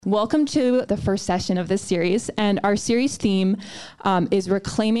Welcome to the first session of this series, and our series theme is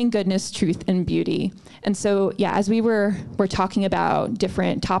Reclaiming Goodness, Truth, and Beauty. And so, as we were talking about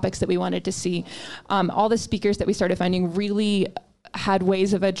different topics that we wanted to see, all the speakers that we started finding really had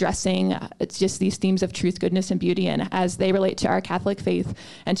ways of addressing it's just these themes of truth, goodness, and beauty, and as they relate to our Catholic faith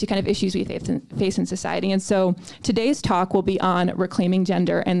and to kind of issues we face in society. And so today's talk will be on reclaiming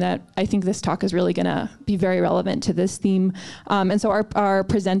gender, and that I think this talk is really going to be very relevant to this theme. And so our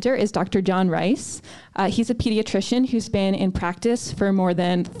presenter is Dr. John Rice. He's a pediatrician who's been in practice for more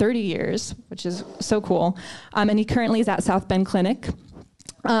than 30 years, which is so cool. And he currently is at South Bend Clinic.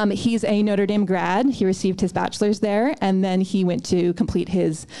 He's a Notre Dame grad. He received his bachelor's there, and then he went to complete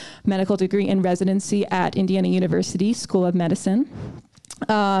his medical degree in residency at Indiana University School of Medicine.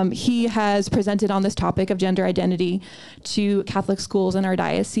 He has presented on this topic of gender identity to Catholic schools in our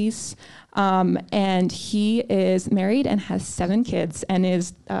diocese, and he is married and has 7 kids and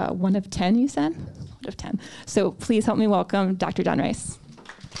is one of 10, you said? One of 10. So please help me welcome Dr. John Rice.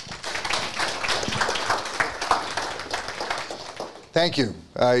 Thank you.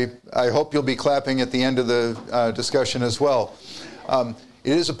 I hope you'll be clapping at the end of the discussion as well.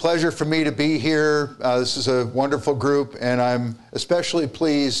 It is a pleasure for me to be here. This is a wonderful group, and I'm especially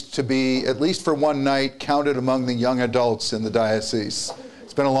pleased to be, at least for one night, counted among the young adults in the diocese.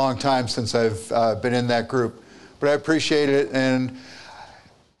 It's been a long time since I've been in that group, but I appreciate it, and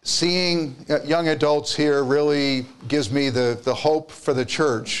seeing young adults here really gives me the hope for the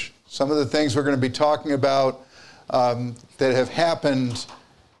church. Some of the things we're going to be talking about that have happened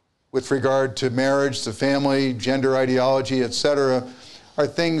with regard to marriage, to family, gender ideology, etc., are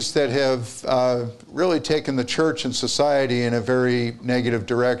things that have really taken the church and society in a very negative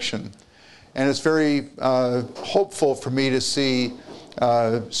direction. And it's very hopeful for me to see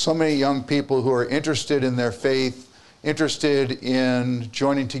so many young people who are interested in their faith, interested in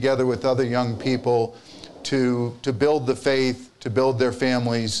joining together with other young people to build the faith, to build their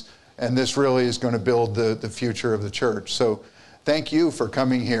families. And this really is going to build the future of the church. So thank you for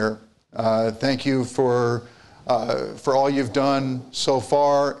coming here. Thank you for all you've done so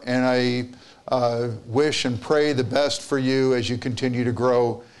far. And I wish and pray the best for you as you continue to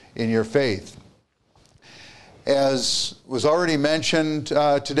grow in your faith. As was already mentioned,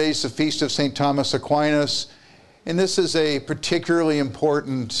 today's the Feast of St. Thomas Aquinas. And this is a particularly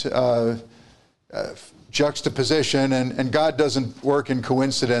important juxtaposition, and God doesn't work in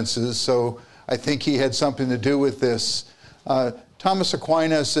coincidences, so I think he had something to do with this. Thomas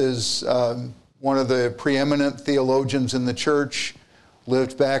Aquinas is one of the preeminent theologians in the church,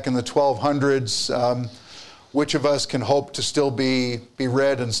 lived back in the 1200s. Which of us can hope to still be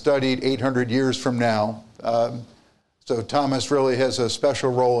read and studied 800 years from now? So Thomas really has a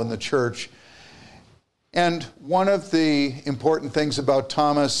special role in the church. And one of the important things about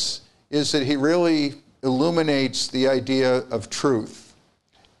Thomas is that he really illuminates the idea of truth.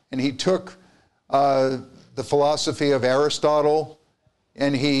 And he took the philosophy of Aristotle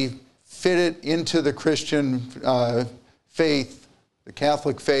and he fit it into the Christian faith, the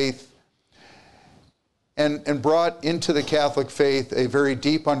Catholic faith, and brought into the Catholic faith a very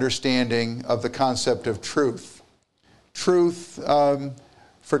deep understanding of the concept of truth. Truth,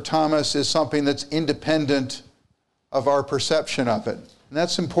 for Thomas, is something that's independent of our perception of it. And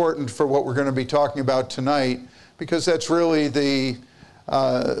that's important for what we're going to be talking about tonight, because that's really the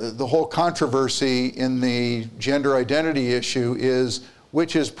whole controversy in the gender identity issue is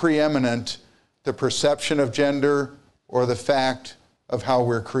which is preeminent, the perception of gender or the fact of how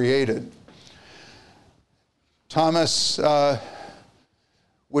we're created. Thomas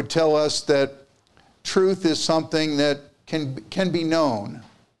would tell us that truth is something that can be known,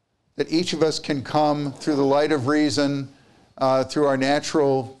 that each of us can come through the light of reason, through our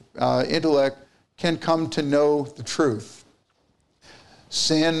natural intellect, can come to know the truth.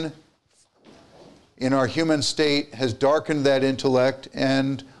 Sin in our human state has darkened that intellect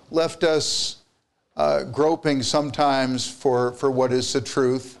and left us groping sometimes for what is the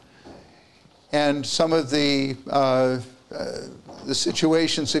truth. And some of the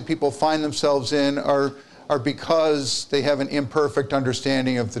situations that people find themselves in are because they have an imperfect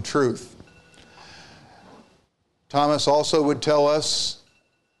understanding of the truth. Thomas also would tell us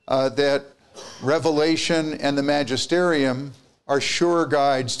that revelation and the magisterium are sure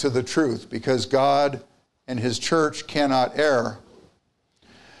guides to the truth because God and his church cannot err.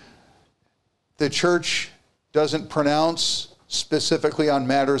 The church doesn't pronounce specifically on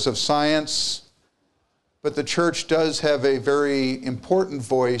matters of science, but the church does have a very important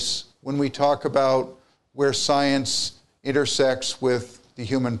voice when we talk about where science intersects with the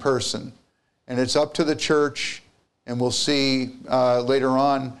human person. And it's up to the church And we'll see later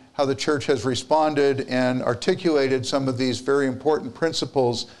on how the church has responded and articulated some of these very important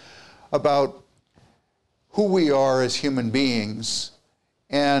principles about who we are as human beings.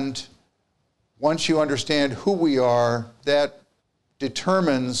 And once you understand who we are, that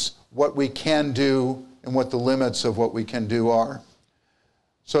determines what we can do and what the limits of what we can do are.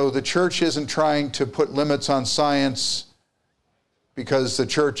 So the church isn't trying to put limits on science because the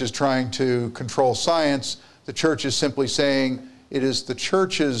church is trying to control science. The church is simply saying it is the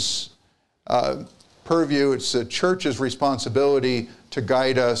church's purview, it's the church's responsibility to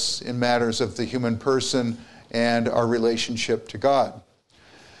guide us in matters of the human person and our relationship to God.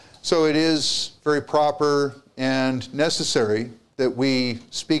 So it is very proper and necessary that we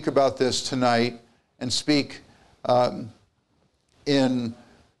speak about this tonight and speak in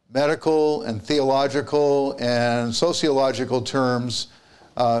medical and theological and sociological terms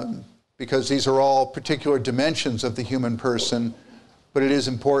because these are all particular dimensions of the human person, but it is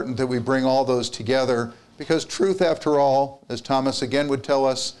important that we bring all those together because truth, after all, as Thomas again would tell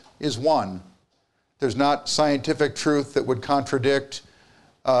us, is one. There's not scientific truth that would contradict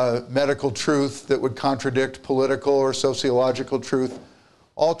medical truth, that would contradict political or sociological truth.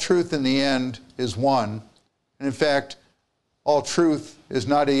 All truth in the end is one. And in fact, all truth is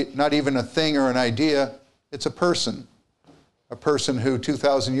not even a thing or an idea, it's a person who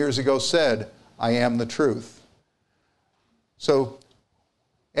 2,000 years ago said, I am the truth. So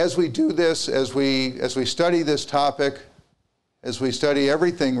as we do this, as we study this topic, as we study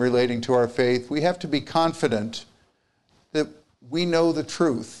everything relating to our faith, we have to be confident that we know the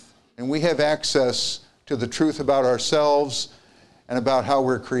truth and we have access to the truth about ourselves and about how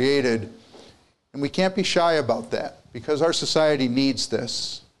we're created. And we can't be shy about that because our society needs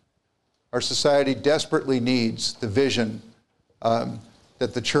this. Our society desperately needs the vision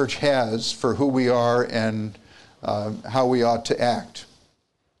that the church has for who we are and how we ought to act.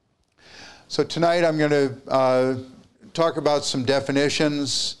 So tonight I'm going to talk about some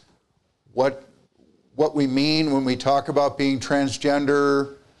definitions, what we mean when we talk about being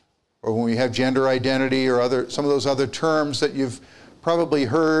transgender, or when we have gender identity, or some of those other terms that you've probably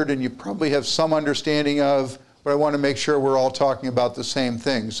heard and you probably have some understanding of, but I want to make sure we're all talking about the same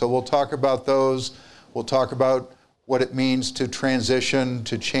thing. So we'll talk about those. We'll talk about what it means to transition,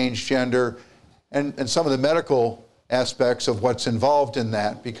 to change gender, and some of the medical aspects of what's involved in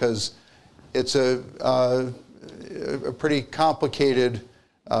that, because it's a pretty complicated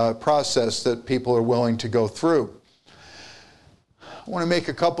process that people are willing to go through. I want to make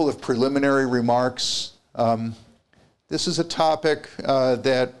a couple of preliminary remarks. This is a topic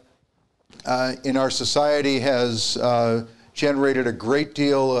that in our society has generated a great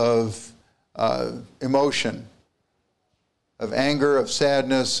deal of emotion, of anger, of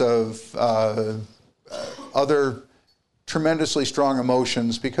sadness, of other tremendously strong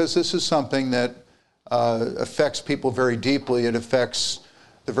emotions, because this is something that affects people very deeply. It affects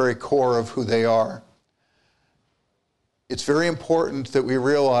the very core of who they are. It's very important that we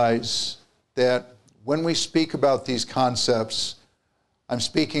realize that when we speak about these concepts, I'm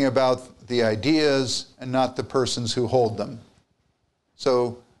speaking about the ideas and not the persons who hold them.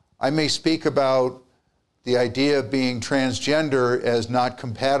 So I may speak about the idea of being transgender as not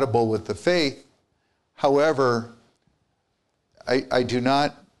compatible with the faith. However, I do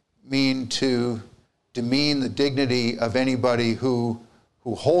not mean to demean the dignity of anybody who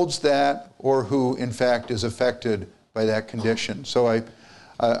holds that or who, in fact, is affected by that condition. So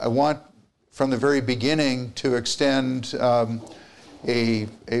I want, from the very beginning, to extend a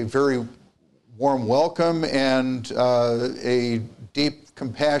very warm welcome and a deep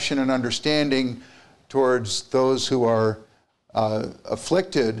compassion and understanding towards those who are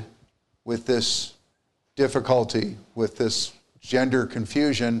afflicted with this difficulty, with this gender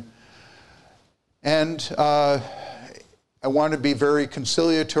confusion. And I want to be very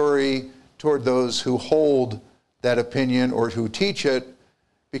conciliatory toward those who hold that opinion or who teach it,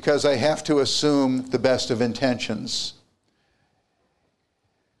 because I have to assume the best of intentions.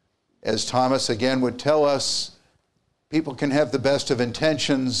 As Thomas again would tell us, people can have the best of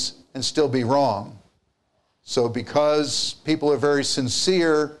intentions and still be wrong. So because people are very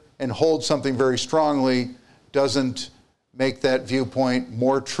sincere and hold something very strongly doesn't make that viewpoint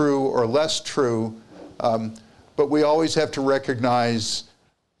more true or less true, but we always have to recognize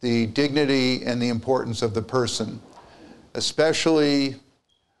the dignity and the importance of the person, especially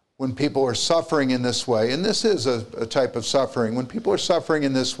when people are suffering in this way. And this is a type of suffering. When people are suffering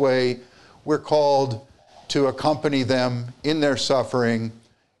in this way, we're called to accompany them in their suffering,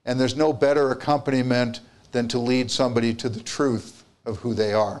 and there's no better accompaniment than to lead somebody to the truth of who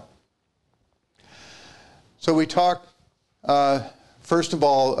they are. So we talk, first of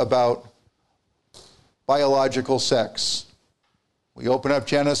all, about biological sex. We open up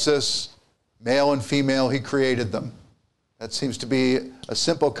Genesis, male and female, he created them. That seems to be a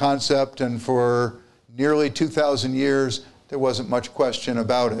simple concept, and for nearly 2,000 years, there wasn't much question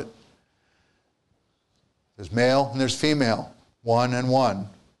about it. There's male and there's female, one and one.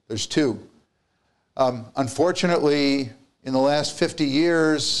 There's two. Unfortunately, in the last 50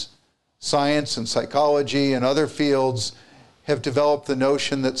 years, science and psychology and other fields have developed the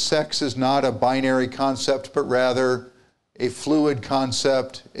notion that sex is not a binary concept, but rather a fluid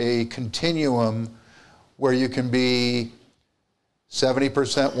concept, a continuum where you can be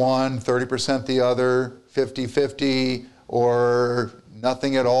 70% one, 30% the other, 50-50, or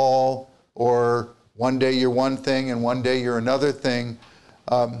nothing at all, or one day you're one thing and one day you're another thing.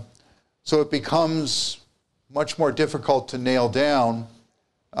 So it becomes much more difficult to nail down.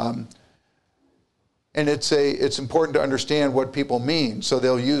 And it's important to understand what people mean. So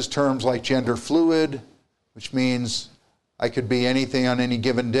they'll use terms like gender fluid, which means I could be anything on any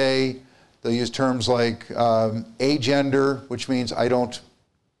given day. They'll use terms like agender, which means I don't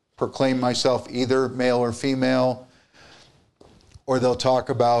proclaim myself either male or female. Or they'll talk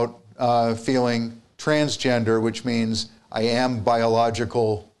about feeling transgender, which means I am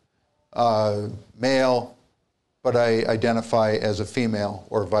biological male, but I identify as a female,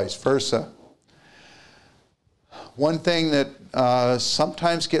 or vice versa. One thing that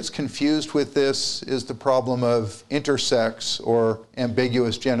sometimes gets confused with this is the problem of intersex or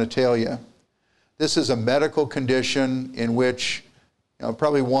ambiguous genitalia. This is a medical condition in which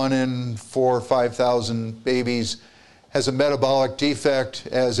probably 1 in 4,000 or 5,000 babies has a metabolic defect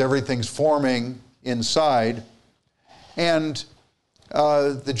as everything's forming inside, and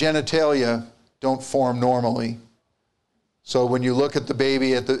the genitalia don't form normally. So when you look at the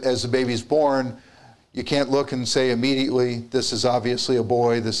baby as the baby's born, you can't look and say immediately, this is obviously a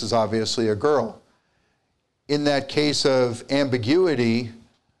boy, this is obviously a girl. In that case of ambiguity,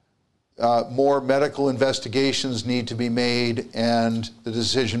 more medical investigations need to be made, and the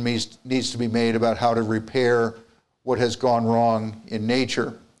decision needs to be made about how to repair what has gone wrong in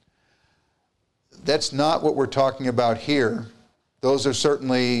nature. That's not what we're talking about here. Those are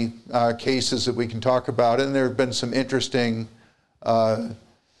certainly cases that we can talk about, and there have been some interesting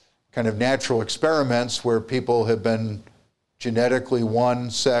kind of natural experiments where people have been genetically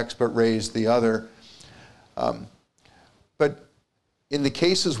one sex but raised the other. But in the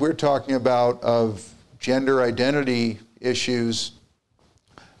cases we're talking about of gender identity issues,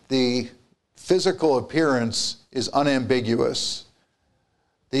 the physical appearance is unambiguous.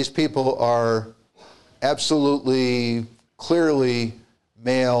 These people are absolutely, clearly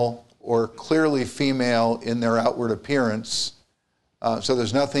male or clearly female in their outward appearance. So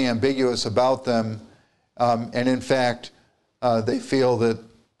there's nothing ambiguous about them. And in fact, they feel that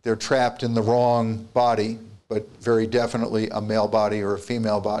they're trapped in the wrong body, but very definitely a male body or a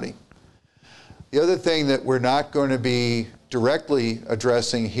female body. The other thing that we're not going to be directly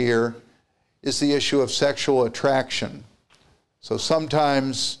addressing here is the issue of sexual attraction. So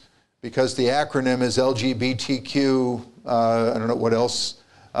sometimes, because the acronym is LGBTQ, I don't know what else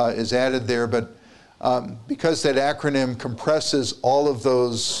is added there, but because that acronym compresses all of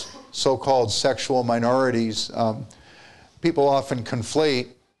those so-called sexual minorities, people often conflate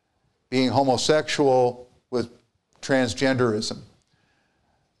being homosexual with transgenderism.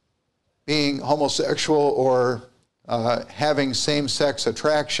 Being homosexual or having same-sex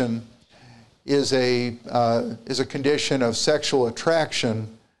attraction is a condition of sexual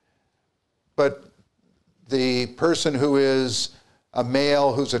attraction, but the person who is a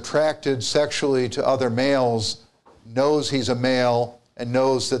male who's attracted sexually to other males knows he's a male and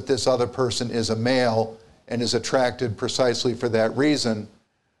knows that this other person is a male and is attracted precisely for that reason,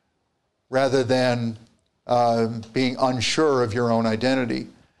 rather than being unsure of your own identity.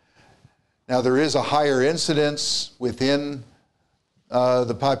 Now, there is a higher incidence within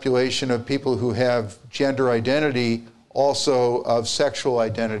the population of people who have gender identity, also of sexual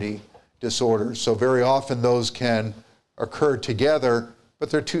identity disorders. So very often those can occur together, but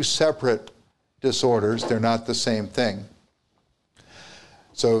they're two separate disorders. They're not the same thing.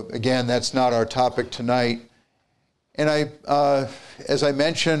 So again, that's not our topic tonight. And as I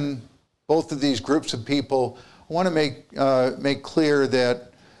mentioned, both of these groups of people, I want to make clear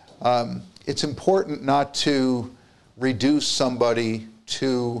that it's important not to reduce somebody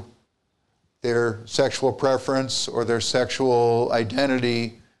to their sexual preference or their sexual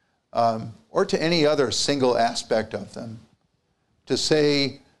identity or to any other single aspect of them. To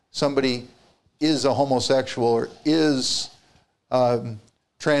say somebody is a homosexual or is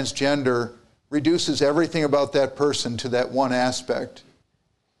transgender reduces everything about that person to that one aspect.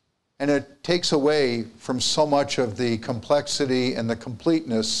 And it takes away from so much of the complexity and the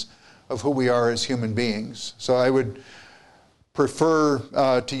completeness of who we are as human beings. So I would prefer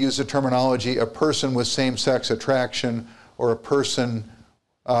to use the terminology a person with same-sex attraction or a person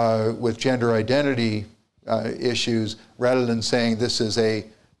with gender identity issues, rather than saying this is a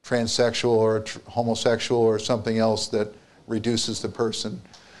transsexual or a homosexual or something else that reduces the person.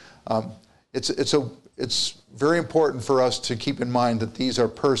 It's very important for us to keep in mind that these are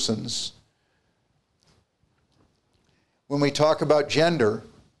persons. When we talk about gender,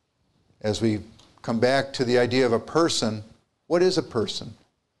 as we come back to the idea of a person, what is a person?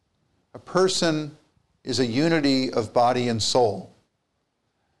 A person is a unity of body and soul.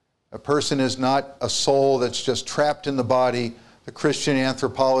 A person is not a soul that's just trapped in the body. The Christian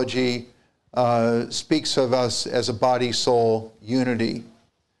anthropology speaks of us as a body-soul unity.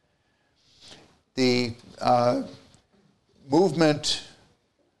 The movement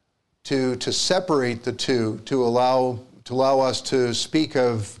to separate the two, to allow us to speak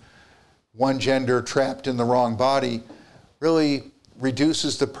of one gender trapped in the wrong body, really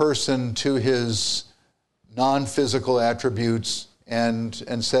reduces the person to his non-physical attributes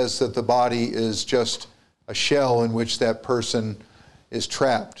and says that the body is just a shell in which that person is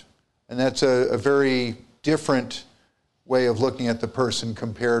trapped. And that's a very different way of looking at the person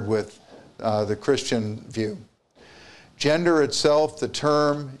compared with the Christian view. Gender itself, the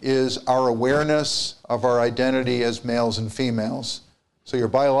term, is our awareness of our identity as males and females. So your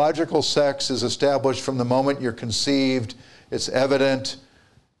biological sex is established from the moment you're conceived. It's evident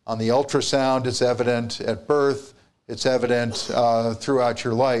on the ultrasound, it's evident at birth, it's evident throughout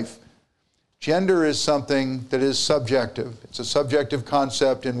your life. Gender is something that is subjective. It's a subjective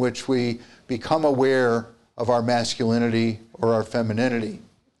concept in which we become aware of our masculinity or our femininity.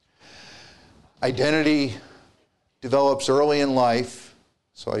 Identity develops early in life.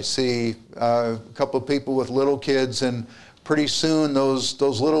 So I see a couple of people with little kids, and pretty soon those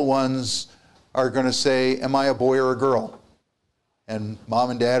little ones are going to say, am I a boy or a girl? And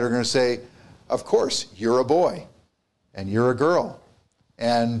mom and dad are going to say, of course, you're a boy and you're a girl.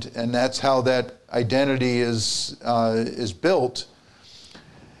 And that's how that identity is built.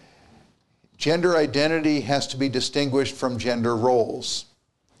 Gender identity has to be distinguished from gender roles.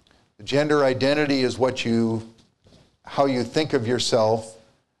 Gender identity is how you think of yourself.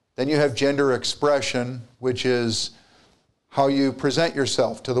 Then you have gender expression, which is how you present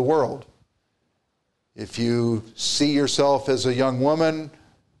yourself to the world. If you see yourself as a young woman,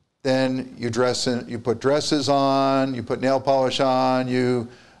 then you put dresses on, you put nail polish on, you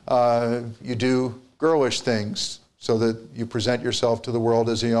do girlish things so that you present yourself to the world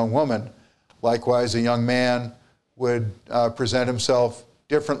as a young woman. Likewise, a young man would present himself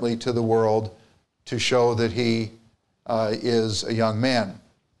differently to the world to show that he is a young man.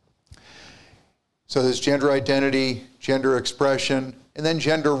 So there's gender identity, gender expression, and then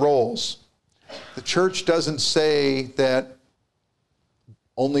gender roles. The church doesn't say that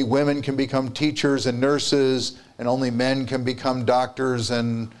only women can become teachers and nurses, and only men can become doctors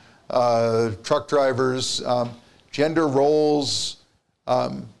and truck drivers. Gender roles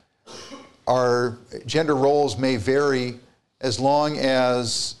may vary as long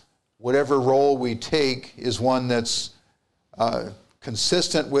as whatever role we take is one that's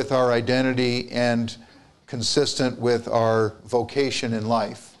consistent with our identity and consistent with our vocation in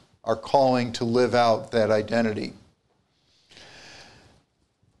life, our calling to live out that identity.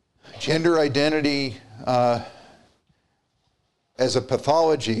 Gender identity as a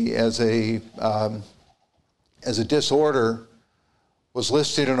pathology, as a disorder, was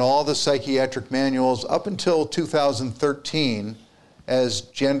listed in all the psychiatric manuals up until 2013 as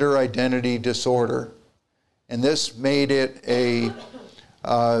gender identity disorder. And this made it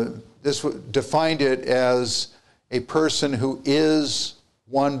defined it as a person who is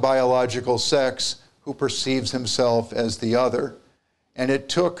one biological sex who perceives himself as the other. And it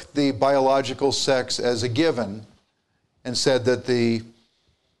took the biological sex as a given and said that the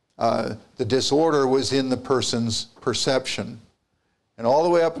disorder was in the person's perception. And all the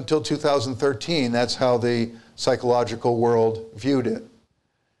way up until 2013, that's how the psychological world viewed it.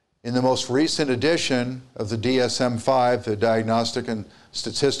 In the most recent edition of the DSM-5, the Diagnostic and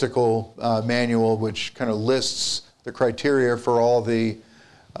Statistical Manual, which kind of lists the criteria for all the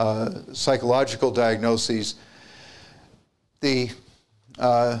psychological diagnoses, these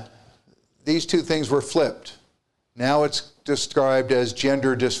two things were flipped. Now it's described as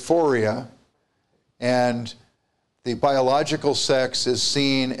gender dysphoria, and the biological sex is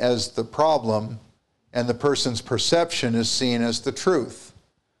seen as the problem, and the person's perception is seen as the truth.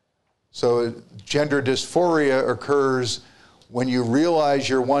 So gender dysphoria occurs when you realize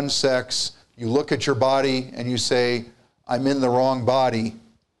you're one sex, you look at your body and you say, I'm in the wrong body,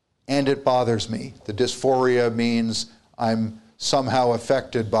 and it bothers me. The dysphoria means I'm somehow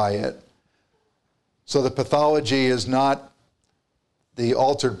affected by it. So the pathology is not the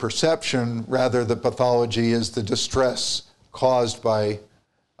altered perception, rather the pathology is the distress caused by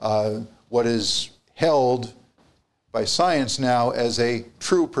what is held by science now as a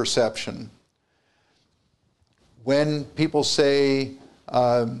true perception. When people say,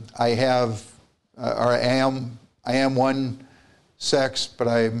 I am one sex, but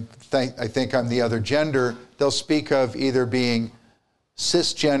I think I'm the other gender, they'll speak of either being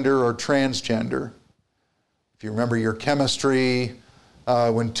cisgender or transgender. If you remember your chemistry,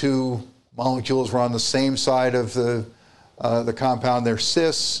 when two molecules were on the same side of the compound, they're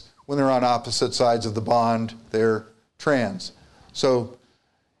cis. When they're on opposite sides of the bond, they're trans. So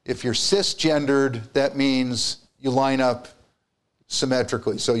if you're cisgendered, that means you line up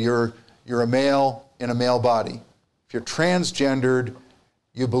symmetrically. So you're a male in a male body. If you're transgendered,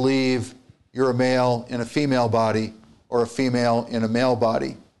 you believe you're a male in a female body or a female in a male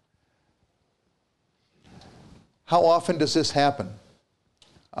body. How often does this happen?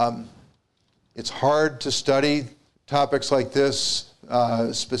 It's hard to study topics like this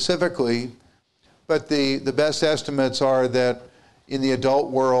specifically, but the best estimates are that in the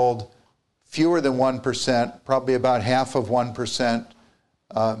adult world, fewer than 1%, probably about half of 1%,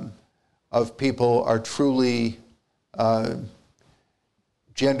 of people are truly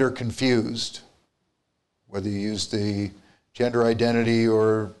gender confused, whether you use the gender identity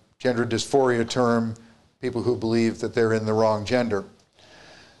or gender dysphoria term, people who believe that they're in the wrong gender.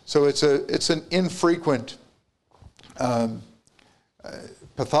 So it's an infrequent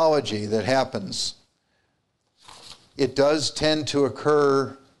pathology that happens. It does tend to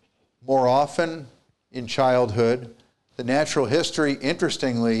occur more often in childhood. The natural history,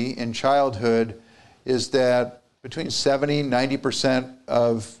 interestingly, in childhood is that between 70 and 90%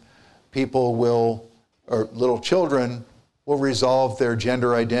 of people will, or little children, will resolve their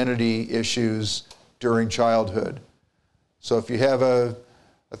gender identity issues during childhood. So if you have a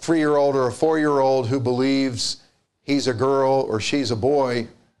 3-year-old or a 4-year-old who believes he's a girl or she's a boy,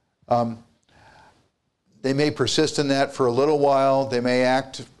 they may persist in that for a little while, they may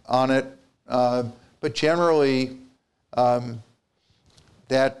act on it, but generally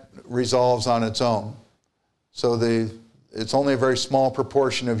that resolves on its own. So it's only a very small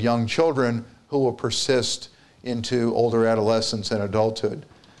proportion of young children who will persist into older adolescence and adulthood.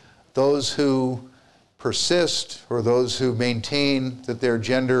 Those who persist, or those who maintain that their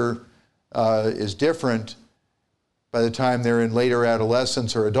gender is different by the time they're in later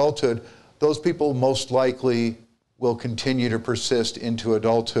adolescence or adulthood, those people most likely will continue to persist into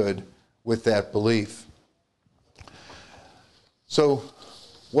adulthood with that belief. So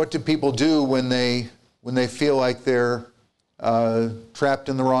what do people do when they feel like they're trapped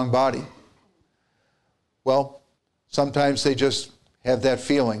in the wrong body? Well, sometimes they just have that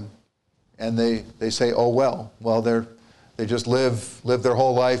feeling and they say, oh well, they just live their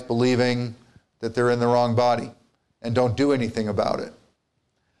whole life believing that they're in the wrong body and don't do anything about it.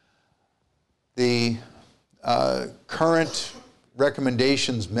 The current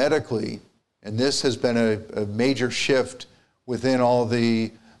recommendations medically, and this has been a major shift within all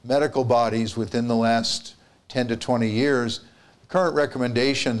the medical bodies within the last 10 to 20 years, current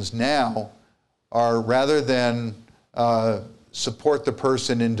recommendations now are, rather than support the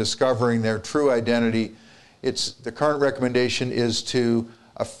person in discovering their true identity, the current recommendation is to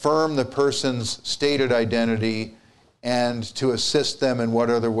affirm the person's stated identity and to assist them in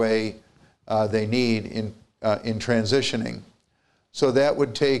whatever way they need in transitioning. So that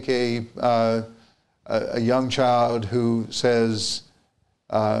would take a young child who says,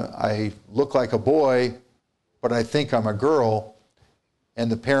 I look like a boy, but I think I'm a girl,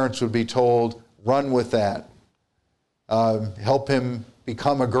 and the parents would be told, run with that. Help him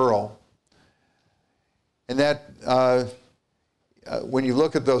become a girl. And that, when you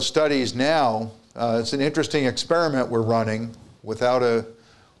look at those studies now, it's an interesting experiment we're running without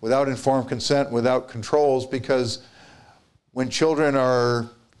informed consent, without controls, because when children are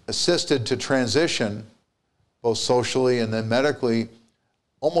assisted to transition, both socially and then medically,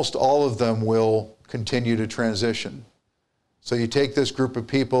 almost all of them will continue to transition. So you take this group of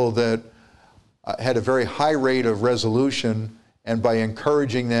people that had a very high rate of resolution, and by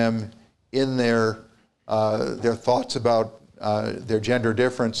encouraging them in their thoughts about their gender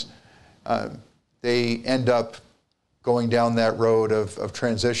difference, they end up going down that road of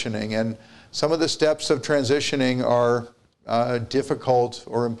transitioning. And some of the steps of transitioning are difficult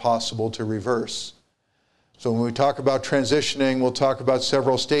or impossible to reverse. So when we talk about transitioning, we'll talk about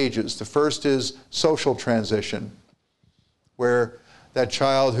several stages. The first is social transition, where that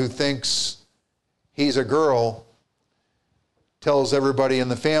child who thinks he's a girl tells everybody in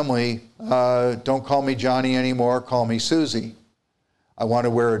the family, don't call me Johnny anymore, call me Susie. I want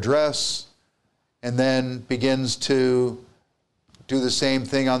to wear a dress, and then begins to do the same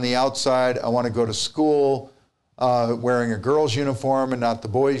thing on the outside. I want to go to school wearing a girl's uniform and not the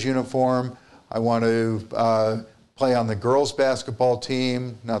boy's uniform. I want to play on the girls' basketball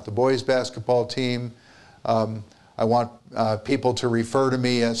team, not the boys' basketball team. I want people to refer to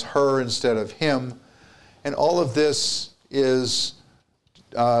me as her instead of him. And all of this is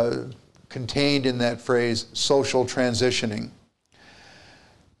contained in that phrase, social transitioning.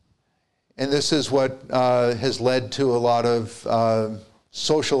 And this is what has led to a lot of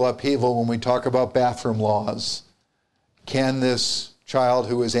social upheaval when we talk about bathroom laws. Can this child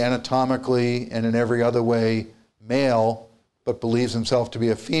who is anatomically and in every other way male, but believes himself to be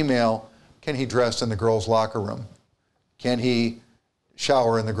a female, can he dress in the girls' locker room? Can he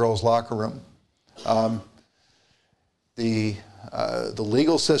shower in the girls' locker room? The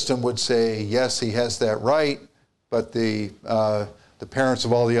legal system would say, yes, he has that right, but the parents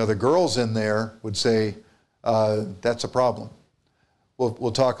of all the other girls in there would say, that's a problem.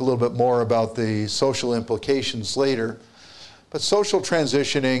 We'll talk a little bit more about the social implications later. But social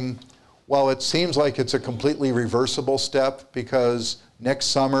transitioning, while it seems like it's a completely reversible step, because next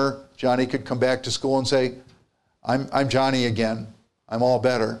summer Johnny could come back to school and say, I'm Johnny again. I'm all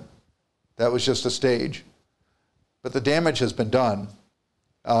better. That was just a stage. But the damage has been done,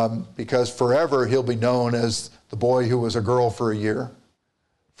 because forever he'll be known as the boy who was a girl for a year.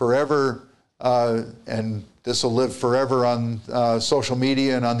 Forever, and this will live forever on social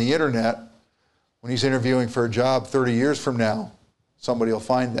media and on the internet. When he's interviewing for a job 30 years from now, somebody will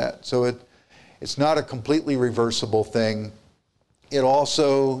find that. So it's not a completely reversible thing. It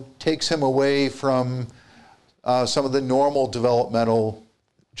also takes him away from some of the normal developmental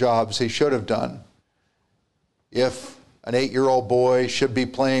jobs he should have done. If an 8-year-old boy should be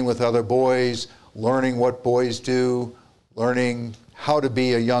playing with other boys, learning what boys do, learning how to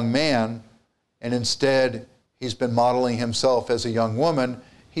be a young man, and instead he's been modeling himself as a young woman,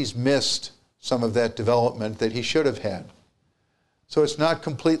 he's missed some of that development that he should have had. So it's not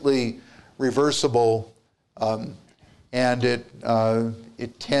completely reversible, and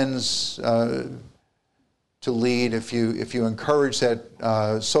it tends to lead, if you encourage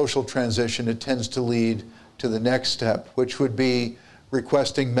that social transition, it tends to lead to the next step, which would be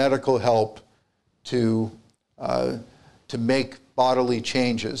requesting medical help to make bodily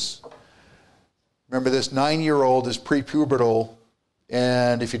changes. Remember, this 9-year-old is prepubertal,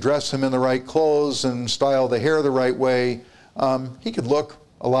 and if you dress him in the right clothes and style the hair the right way, he could look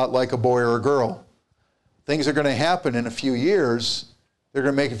a lot like a boy or a girl. Things are going to happen in a few years. They're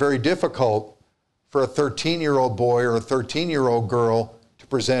going to make it very difficult for a 13-year-old boy or a 13-year-old girl to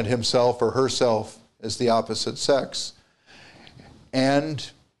present himself or herself as the opposite sex. And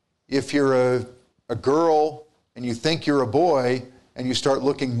if you're a girl and you think you're a boy and you start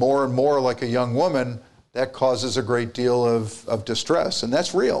looking more and more like a young woman, that causes a great deal of distress. And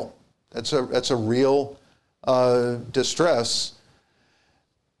that's real. That's a real distress.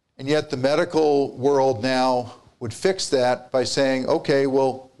 And yet the medical world now would fix that by saying, okay,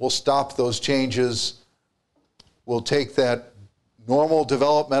 we'll stop those changes. We'll take that normal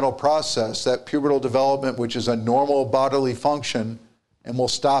developmental process, that pubertal development, which is a normal bodily function, and we'll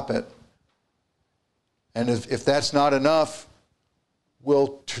stop it. And if that's not enough,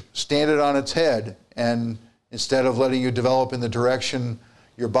 we'll stand it on its head. And instead of letting you develop in the direction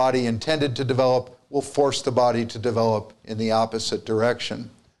your body intended to develop, we'll force the body to develop in the opposite direction.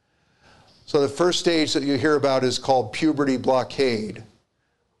 So the first stage that you hear about is called puberty blockade,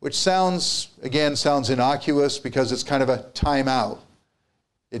 which sounds innocuous because it's kind of a timeout.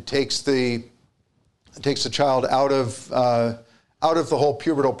 It takes the child out of the whole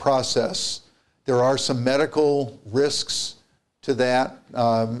pubertal process. There are some medical risks to that,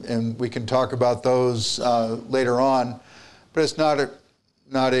 and we can talk about those later on, but it's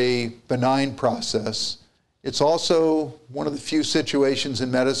not a benign process. It's also one of the few situations in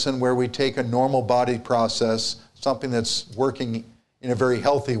medicine where we take a normal body process, something that's working in a very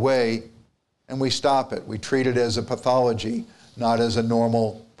healthy way, and we stop it. We treat it as a pathology, not as a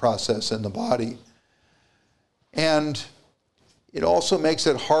normal process in the body. And it also makes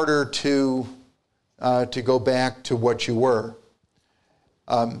it harder to go back to what you were.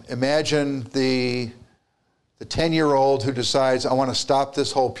 Imagine the 10-year-old who decides, I want to stop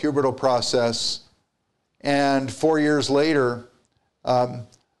this whole pubertal process, And 4 years later,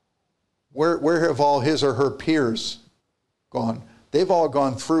 where have all his or her peers gone? They've all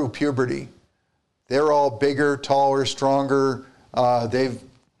gone through puberty. They're all bigger, taller, stronger. They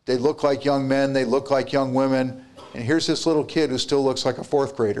look like young men. They look like young women. And here's this little kid who still looks like a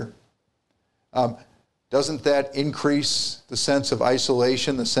fourth grader. Doesn't that increase the sense of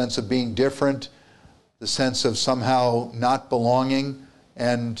isolation, the sense of being different, the sense of somehow not belonging,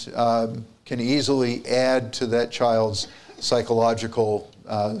 and can easily add to that child's psychological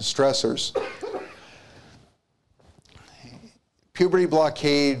stressors? Puberty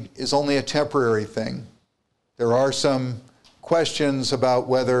blockade is only a temporary thing. There are some questions about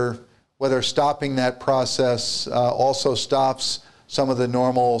whether stopping that process also stops some of the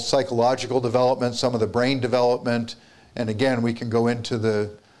normal psychological development, some of the brain development, and again, we can go into the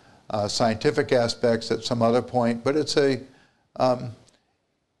scientific aspects at some other point, but it's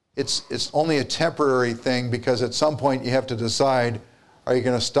only a temporary thing, because at some point you have to decide, are you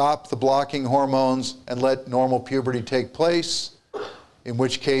going to stop the blocking hormones and let normal puberty take place, in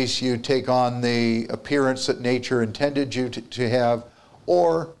which case you take on the appearance that nature intended you to have,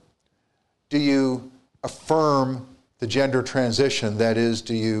 or do you affirm the gender transition? That is,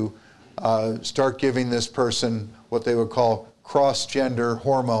 do you start giving this person what they would call cross-gender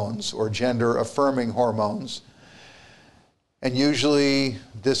hormones or gender-affirming hormones? And usually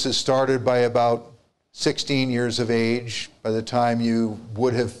this is started by about 16 years of age, by the time you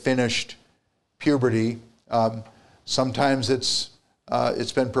would have finished puberty. Sometimes it's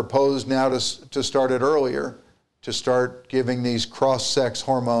been proposed now to start it earlier, to start giving these cross-sex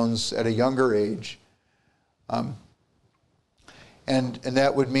hormones at a younger age. And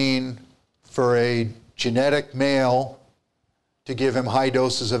that would mean for a genetic male to give him high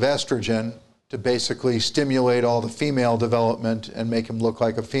doses of estrogen to basically stimulate all the female development and make him look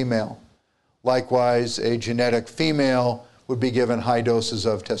like a female. Likewise, a genetic female would be given high doses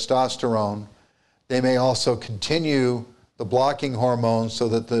of testosterone. They may also continue the blocking hormones so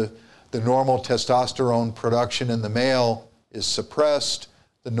that the normal testosterone production in the male is suppressed,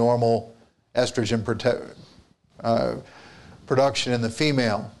 the normal estrogen production in the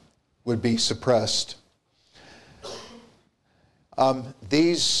female would be suppressed.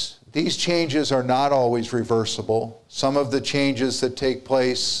 These changes are not always reversible. Some of the changes that take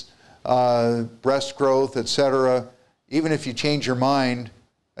place, breast growth, etc., even if you change your mind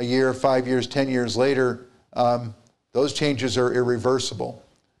a year, 5 years, 10 years later, those changes are irreversible.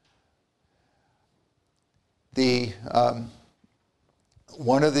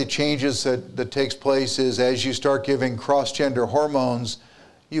 One of the changes that takes place is, as you start giving cross-gender hormones,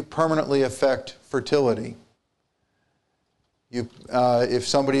 you permanently affect fertility. If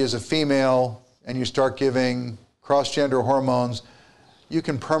somebody is a female and you start giving cross-gender hormones, you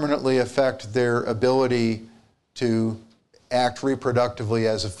can permanently affect their ability to act reproductively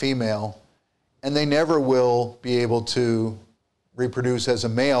as a female, and they never will be able to reproduce as a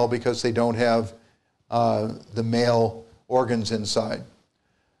male because they don't have the male organs inside.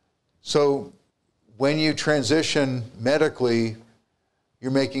 So when you transition medically,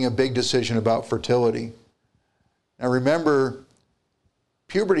 you're making a big decision about fertility. Now remember,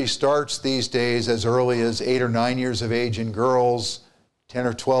 puberty starts these days as early as 8 or 9 years of age in girls, 10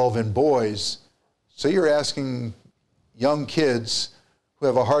 or 12 in boys. So you're asking young kids who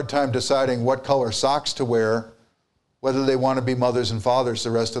have a hard time deciding what color socks to wear, whether they want to be mothers and fathers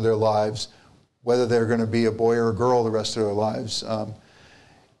the rest of their lives, whether they're going to be a boy or a girl the rest of their lives.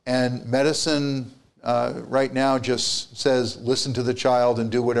 And medicine right now just says, listen to the child and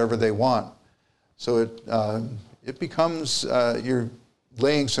do whatever they want. So it becomes, you're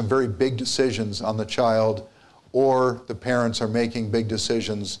laying some very big decisions on the child, or the parents are making big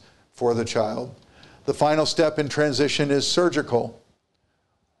decisions for the child. The final step in transition is surgical,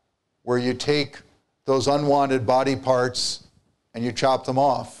 where you take those unwanted body parts and you chop them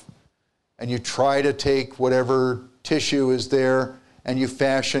off. And you try to take whatever tissue is there and you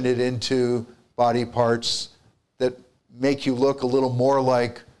fashion it into body parts that make you look a little more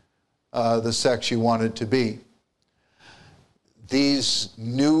like the sex you wanted to be. These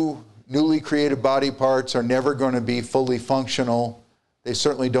newly created body parts are never going to be fully functional. They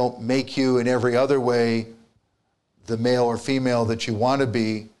certainly don't make you in every other way the male or female that you want to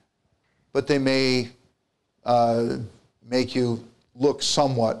be, but they may make you look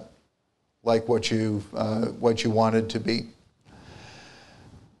somewhat like what you wanted to be.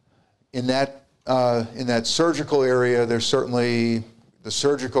 In that surgical area, there's certainly the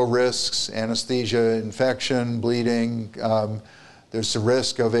surgical risks: anesthesia, infection, bleeding. There's the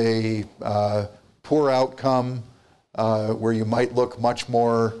risk of a poor outcome where you might look much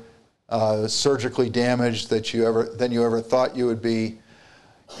more surgically damaged than you ever thought you would be.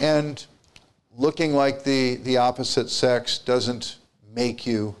 And looking like the opposite sex doesn't make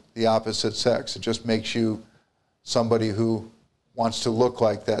you the opposite sex. It just makes you somebody who wants to look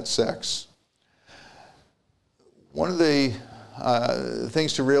like that sex. One of the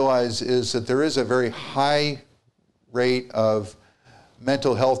things to realize is that there is a very high rate of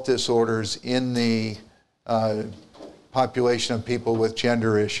mental health disorders in the population of people with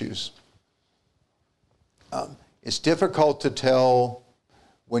gender issues. It's difficult to tell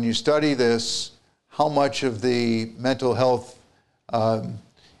when you study this how much of the mental health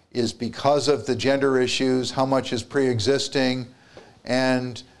is because of the gender issues, how much is pre-existing,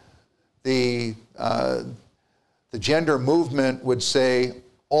 and the gender movement would say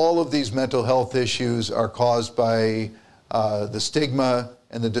all of these mental health issues are caused by the stigma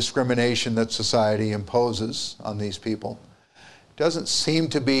and the discrimination that society imposes on these people. It doesn't seem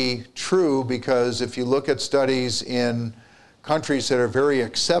to be true, because if you look at studies in countries that are very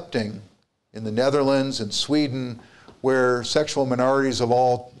accepting, in the Netherlands and Sweden, where sexual minorities of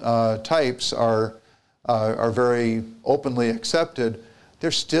all types are very openly accepted,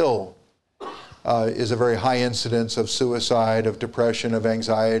 there still is a very high incidence of suicide, of depression, of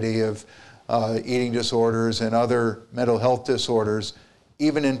anxiety, of eating disorders and other mental health disorders,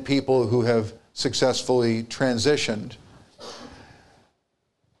 even in people who have successfully transitioned.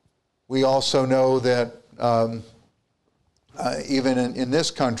 We also know that even in this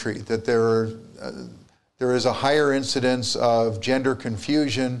country, that there is a higher incidence of gender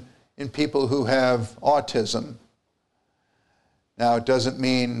confusion in people who have autism. Now, it doesn't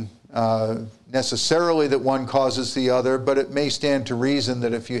mean necessarily that one causes the other, but it may stand to reason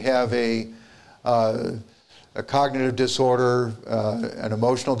that if you have a cognitive disorder, an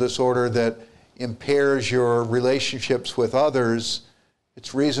emotional disorder that impairs your relationships with others,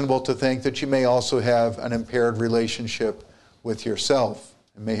 it's reasonable to think that you may also have an impaired relationship with yourself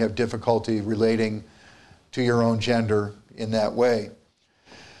and may have difficulty relating to your own gender in that way.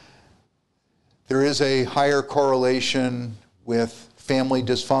 There is a higher correlation with family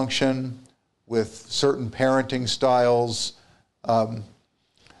dysfunction, with certain parenting styles,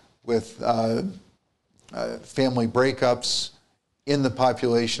 with family breakups in the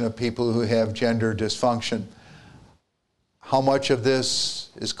population of people who have gender dysfunction. How much of this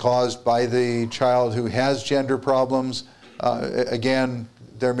is caused by the child who has gender problems? Again,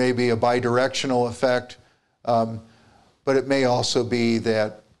 there may be a bidirectional effect, but it may also be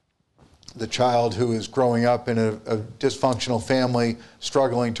that the child who is growing up in a dysfunctional family,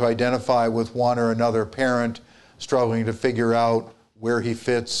 struggling to identify with one or another parent, struggling to figure out where he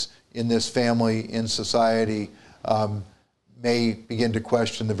fits in this family, in society, may begin to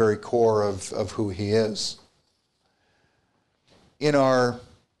question the very core of who he is. In our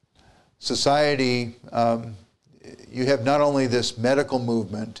society, you have not only this medical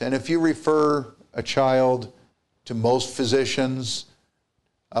movement, and if you refer a child to most physicians,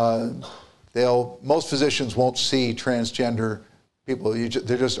 most physicians won't see transgender people.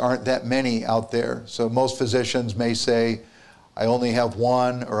 There just aren't that many out there. So most physicians may say, I only have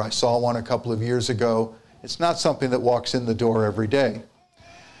one, or I saw one a couple of years ago. It's not something that walks in the door every day.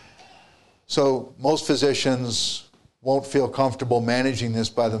 So most physicians won't feel comfortable managing this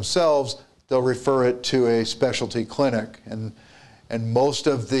by themselves. They'll refer it to a specialty clinic. And most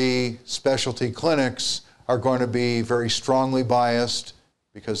of the specialty clinics are going to be very strongly biased,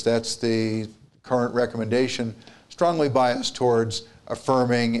 because that's the current recommendation, strongly biased towards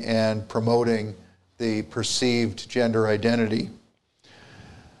affirming and promoting the perceived gender identity.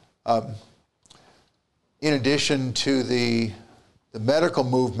 In addition to the medical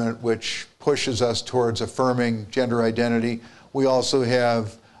movement, which pushes us towards affirming gender identity, we also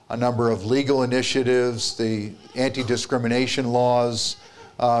have a number of legal initiatives. The anti-discrimination laws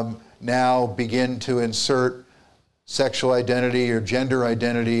now begin to insert sexual identity or gender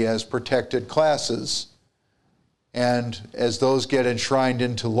identity as protected classes. And as those get enshrined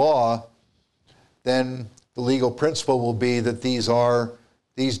into law, then the legal principle will be that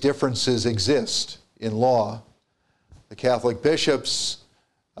these differences exist in law. The Catholic bishops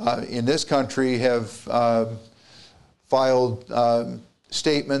in this country have filed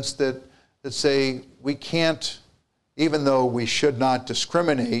statements that say we can't, even though we should not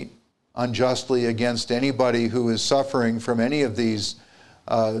discriminate unjustly against anybody who is suffering from any of these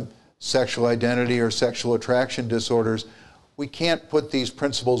sexual identity or sexual attraction disorders, we can't put these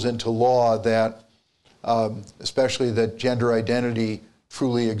principles into law that, especially that gender identity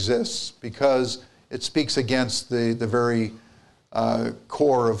truly exists, because it speaks against the very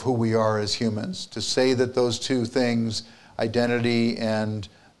core of who we are as humans. To say that those two things, identity and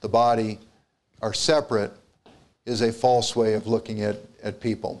the body, are separate is a false way of looking at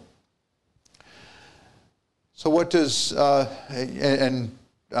people. So what does,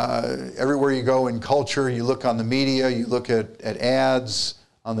 everywhere you go in culture, you look on the media, you look at ads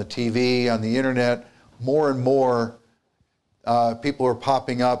on the TV, on the internet, more and more people are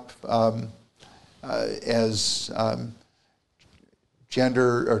popping up as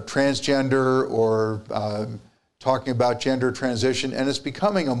gender or transgender or talking about gender transition, and it's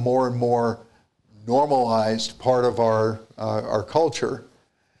becoming a more and more normalized part of our culture.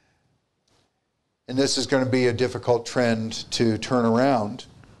 And this is going to be a difficult trend to turn around.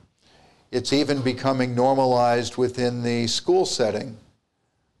 It's even becoming normalized within the school setting.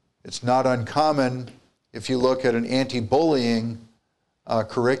 It's not uncommon if you look at an anti-bullying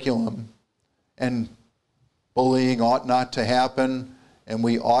curriculum, and bullying ought not to happen, and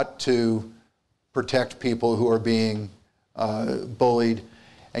we ought to protect people who are being bullied,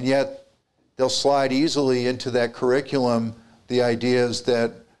 and yet they'll slide easily into that curriculum the ideas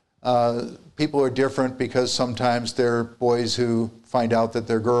that people are different because sometimes they're boys who find out that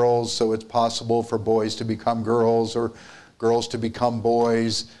they're girls, so it's possible for boys to become girls or girls to become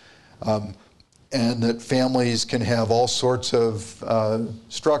boys, and that families can have all sorts of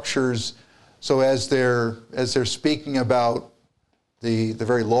structures. So as they're speaking about the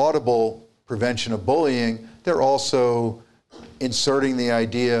very laudable prevention of bullying, they're also inserting the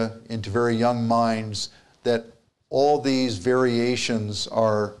idea into very young minds that all these variations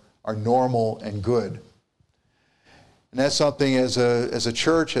are normal and good. And that's something as a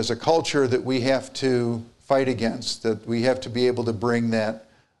church, as a culture, that we have to fight against, that we have to be able to bring that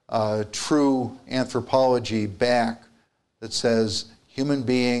true anthropology back that says human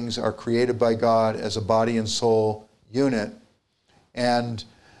beings are created by God as a body and soul unit, and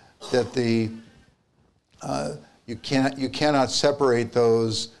that you cannot separate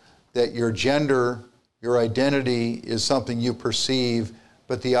those, that your gender, your identity is something you perceive,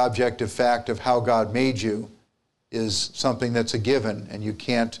 but the objective fact of how God made you is something that's a given, and you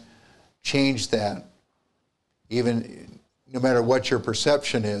can't change that. Even no matter what your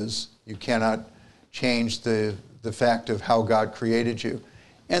perception is, you cannot change the fact of how God created you.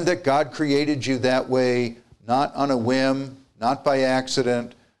 And that God created you that way, not on a whim, not by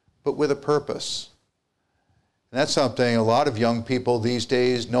accident, but with a purpose. And that's something a lot of young people these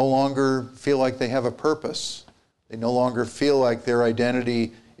days no longer feel like they have a purpose. They no longer feel like their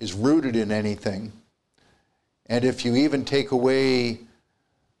identity is rooted in anything. And if you even take away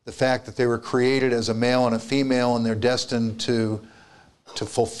the fact that they were created as a male and a female and they're destined to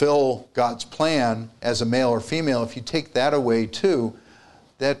fulfill God's plan as a male or female, if you take that away too,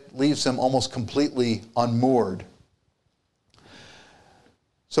 that leaves them almost completely unmoored.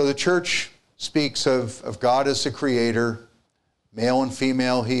 So the church speaks of God as the creator, male and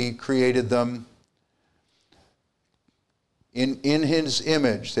female, he created them. In his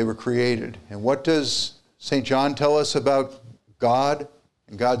image they were created. And what does St. John tell us about God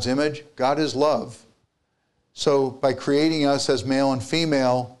and God's image? God is love. So by creating us as male and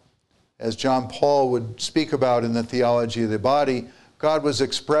female, as John Paul would speak about in the Theology of the Body, God was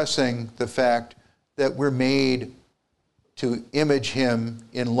expressing the fact that we're made to image him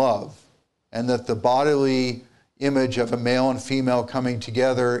in love, and that the bodily image of a male and female coming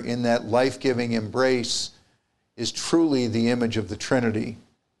together in that life-giving embrace is truly the image of the Trinity,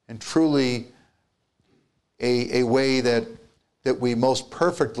 and truly a way that we most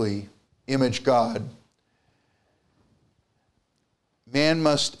perfectly image God. Man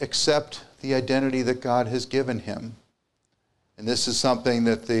must accept the identity that God has given him. And this is something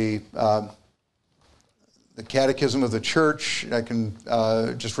that the Catechism of the Church, I can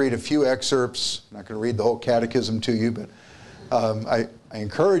just read a few excerpts. I'm not going to read the whole catechism to you, but I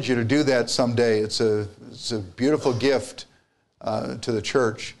encourage you to do that someday. It's a beautiful gift to the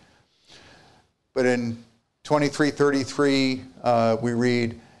church. But in 2333, we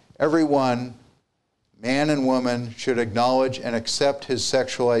read, "Everyone, man and woman, should acknowledge and accept his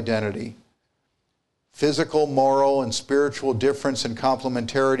sexual identity. Physical, moral, and spiritual difference and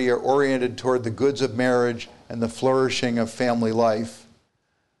complementarity are oriented toward the goods of marriage and the flourishing of family life.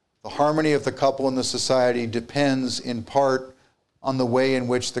 The harmony of the couple in the society depends in part on the way in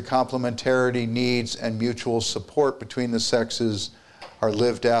which the complementarity, needs, and mutual support between the sexes are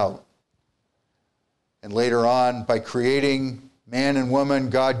lived out." And later on, by creating man and woman,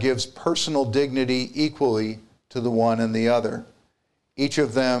 God gives personal dignity equally to the one and the other. Each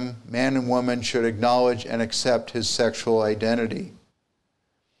of them, man and woman, should acknowledge and accept his sexual identity.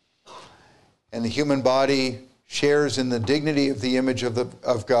 And the human body shares in the dignity of the image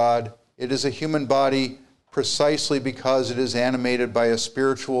of God. It is a human body precisely because it is animated by a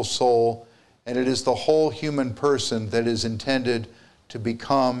spiritual soul, and it is the whole human person that is intended to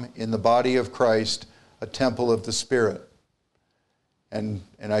become, in the body of Christ, a temple of the Spirit. And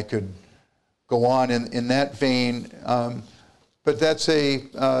I could go on in that vein, but that's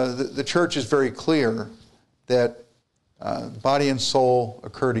the church is very clear that body and soul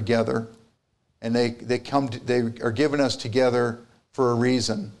occur together, and they are given us together for a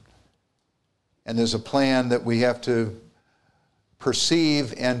reason. And there's a plan that we have to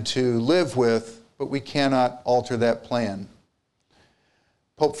perceive and to live with, but we cannot alter that plan.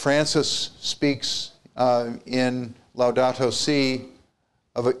 Pope Francis speaks in Laudato Si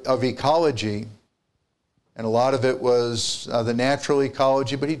of ecology, and a lot of it was the natural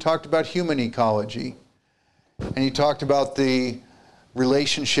ecology, but he talked about human ecology. And he talked about the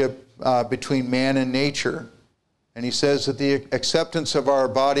relationship between man and nature. And he says that the acceptance of our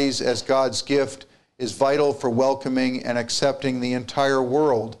bodies as God's gift is vital for welcoming and accepting the entire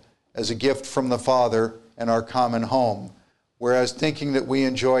world as a gift from the Father and our common home. Whereas thinking that we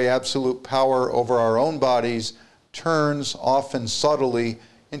enjoy absolute power over our own bodies turns, often subtly,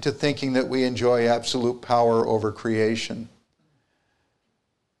 into thinking that we enjoy absolute power over creation.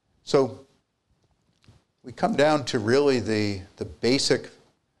 So we come down to really the basic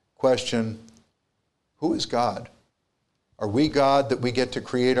question, who is God? Are we God that we get to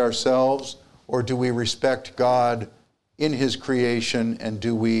create ourselves, or do we respect God in his creation, and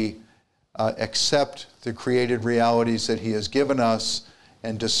do we accept the created realities that he has given us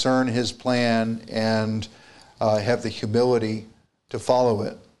and discern his plan and have the humility to follow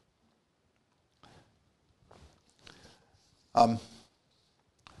it?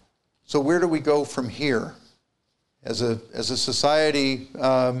 So where do we go from here? As a society,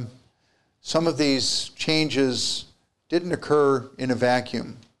 some of these changes didn't occur in a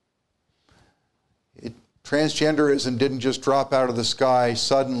vacuum. Transgenderism didn't just drop out of the sky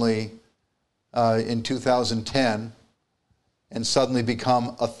suddenly in 2010 and suddenly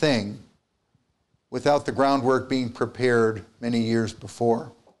become a thing without the groundwork being prepared many years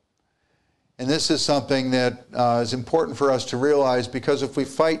before. And this is something that is important for us to realize, because if we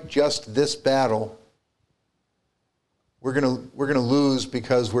fight just this battle, we're going to lose,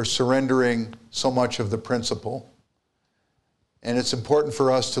 because we're surrendering so much of the principle. And it's important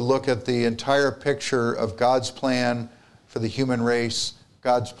for us to look at the entire picture of God's plan for the human race,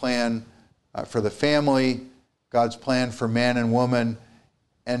 God's plan for the family, God's plan for man and woman,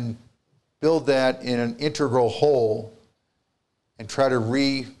 and build that in an integral whole and try to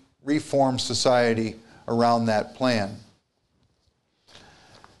reform society around that plan.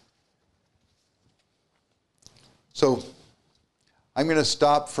 So I'm going to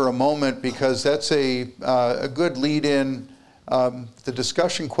stop for a moment, because that's a good lead-in. The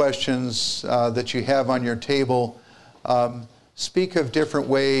discussion questions that you have on your table speak of different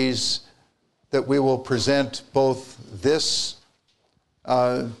ways that we will present both this,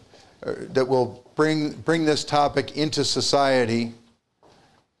 that will bring this topic into society,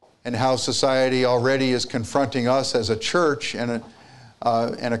 and how society already is confronting us as a church and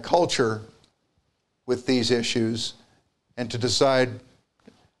a culture with these issues, and to decide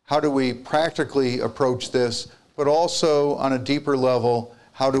how do we practically approach this, but also on a deeper level,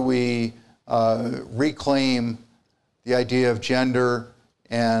 how do we reclaim the idea of gender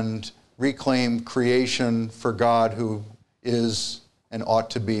and reclaim creation for God, who is and ought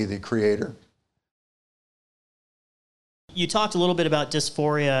to be the creator. You talked a little bit about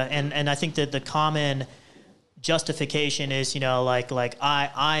dysphoria, and I think that the common justification is,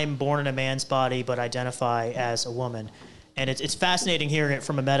 I'm born in a man's body but identify as a woman. And it's fascinating hearing it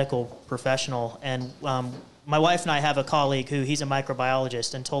from a medical professional. And my wife and I have a colleague he's a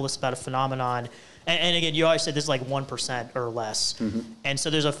microbiologist, and told us about a phenomenon. And again, you always said this is like 1% or less. Mm-hmm. And so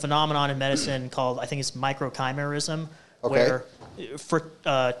there's a phenomenon in medicine called, I think it's microchimerism, where for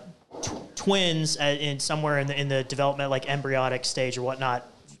twins somewhere in the development, like embryonic stage or whatnot,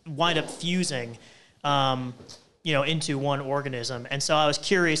 wind up fusing, into one organism. And so I was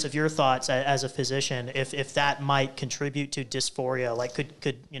curious of your thoughts as a physician, if that might contribute to dysphoria, like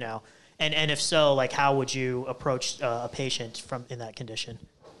could and if so, like how would you approach a patient in that condition?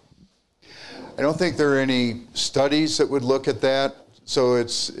 I don't think there are any studies that would look at that, so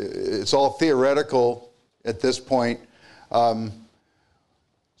it's all theoretical at this point. So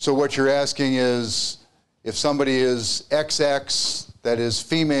what you're asking is, if somebody is XX, that is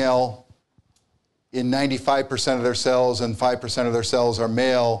female, in 95% of their cells and 5% of their cells are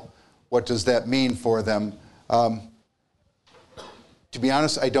male, what does that mean for them? To be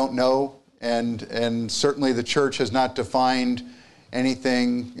honest, I don't know, and certainly the church has not defined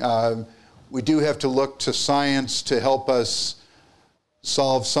anything. we do have to look to science to help us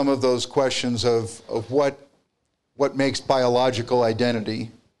solve some of those questions of what makes biological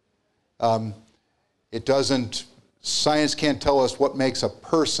identity. Science can't tell us what makes a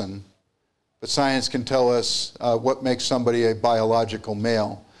person, but science can tell us what makes somebody a biological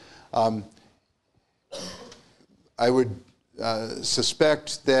male. I would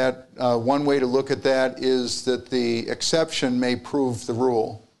suspect that one way to look at that is that the exception may prove the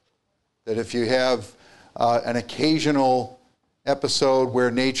rule. That if you have an occasional episode where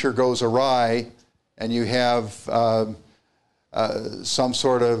nature goes awry and you have some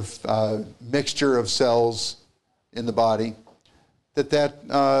sort of mixture of cells in the body,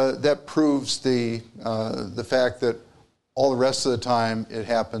 that proves the fact that all the rest of the time it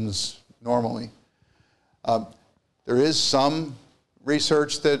happens normally. There is some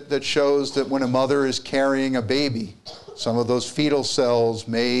research that shows that when a mother is carrying a baby, some of those fetal cells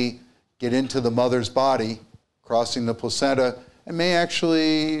may get into the mother's body, crossing the placenta, and may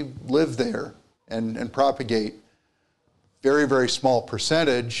actually live there and propagate. Very, very small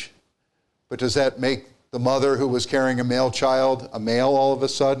percentage, but does that make the mother who was carrying a male child a male all of a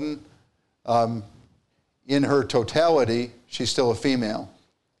sudden? In her totality, she's still a female,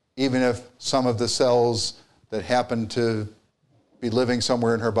 even if some of the cells that happen to be living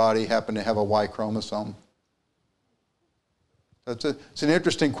somewhere in her body happen to have a Y chromosome. It's an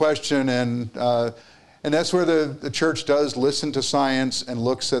interesting question, and that's where the church does listen to science and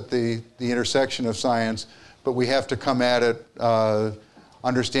looks at the intersection of science, but we have to come at it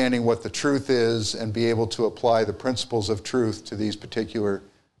understanding what the truth is and be able to apply the principles of truth to these particular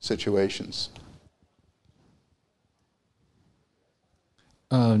situations.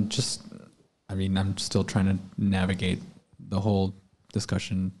 I'm still trying to navigate the whole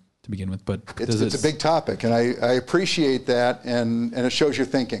discussion to begin with, but it's a big topic, and I appreciate that, and it shows your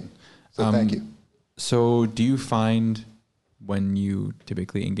thinking. So thank you. So do you find when you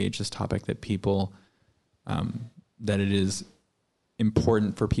typically engage this topic that people, that it is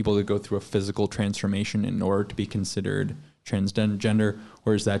important for people to go through a physical transformation in order to be considered transgender,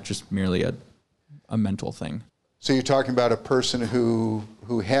 or is that just merely a mental thing? So you're talking about a person who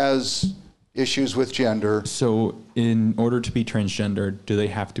has issues with gender. So in order to be transgender, do they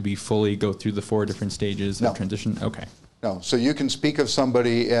have to be fully go through the 4 different stages of transition? Okay. No. So you can speak of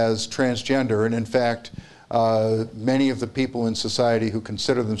somebody as transgender, and in fact, many of the people in society who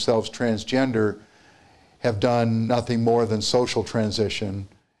consider themselves transgender have done nothing more than social transition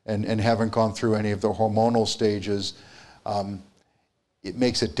and haven't gone through any of the hormonal stages. It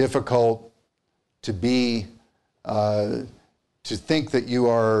makes it difficult to think that you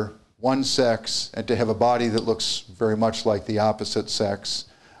are one sex and to have a body that looks very much like the opposite sex,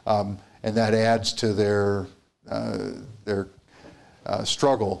 and that adds to their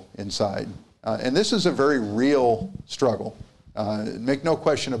struggle inside. And this is a very real struggle. Make no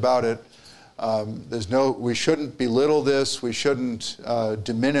question about it. We shouldn't belittle this. We shouldn't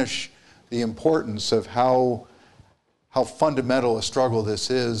diminish the importance of how fundamental a struggle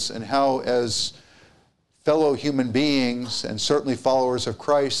this is, and how, as fellow human beings and certainly followers of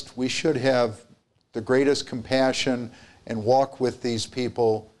Christ, we should have the greatest compassion and walk with these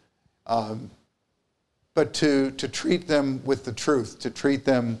people, but to treat them with the truth, to treat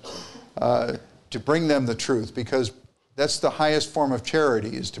them, to bring them the truth, because that's the highest form of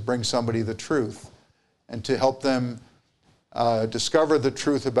charity, is to bring somebody the truth and to help them discover the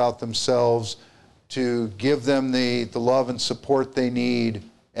truth about themselves, to give them the love and support they need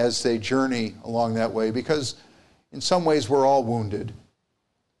as they journey along that way, because in some ways we're all wounded.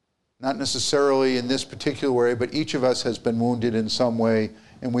 Not necessarily in this particular way, but each of us has been wounded in some way,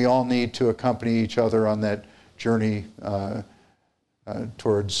 and we all need to accompany each other on that journey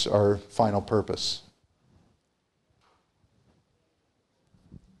towards our final purpose.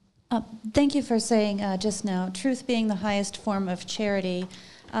 Thank you for saying just now, truth being the highest form of charity.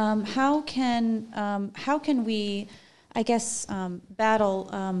 How can we, I guess, battle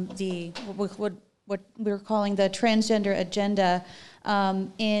what we're calling the transgender agenda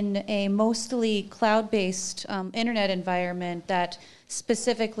in a mostly cloud-based internet environment that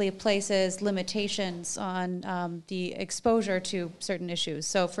specifically places limitations on the exposure to certain issues?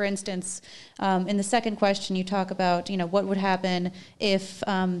 So, for instance, in the second question, you talk about, what would happen if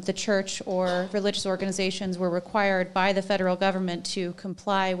the church or religious organizations were required by the federal government to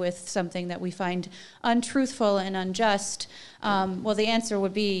comply with something that we find untruthful and unjust. Well, the answer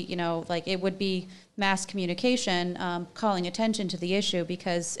would be, it would be mass communication calling attention to the issue,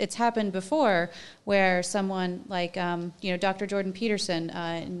 because it's happened before where someone like, Dr. Jordan Peterson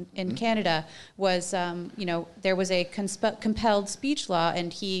in Canada was, there was a compelled speech law,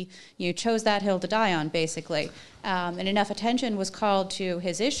 and he chose that hill to die on, basically. And enough attention was called to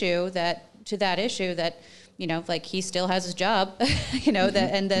his issue that he still has his job,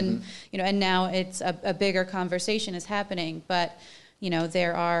 and now it's a bigger conversation is happening. But,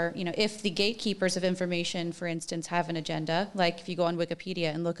 there are, if the gatekeepers of information, for instance, have an agenda, like if you go on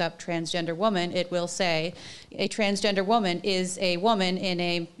Wikipedia and look up transgender woman, it will say a transgender woman is a woman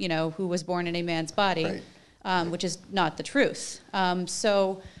who was born in a man's body, right. Which is not the truth.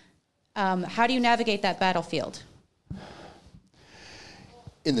 So how do you navigate that battlefield?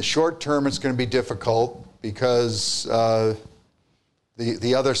 In the short term, it's going to be difficult because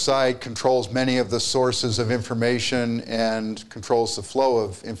the other side controls many of the sources of information and controls the flow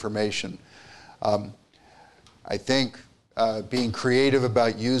of information. I think being creative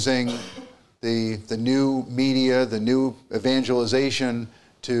about using the new media, the new evangelization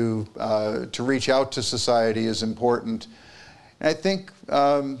to reach out to society is important. And I think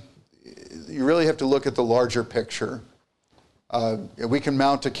you really have to look at the larger picture. We can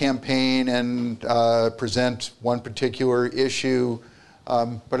mount a campaign and present one particular issue,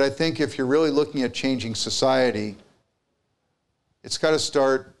 but I think if you're really looking at changing society, it's got to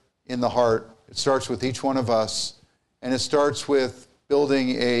start in the heart. It starts with each one of us, and it starts with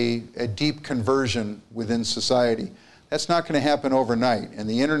building a deep conversion within society. That's not going to happen overnight, and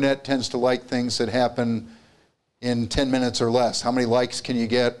the internet tends to like things that happen in 10 minutes or less. How many likes can you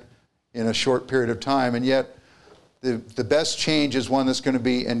get in a short period of time? And yet, the best change is one that's going to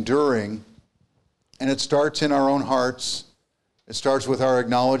be enduring, and it starts in our own hearts. It starts with our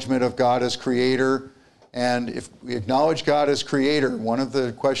acknowledgement of God as creator. And if we acknowledge God as creator, one of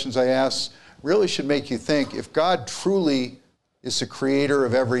the questions I ask really should make you think, if God truly is the creator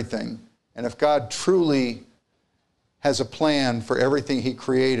of everything, and if God truly has a plan for everything he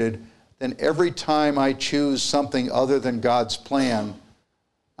created, then every time I choose something other than God's plan,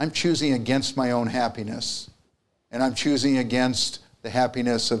 I'm choosing against my own happiness. And I'm choosing against the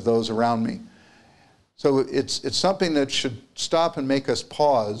happiness of those around me. So it's something that should stop and make us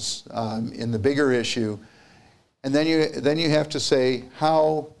pause in the bigger issue. And then you have to say,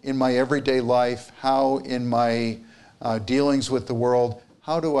 how in my everyday life, how in my dealings with the world,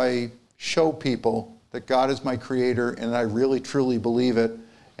 how do I show people that God is my creator and I really truly believe it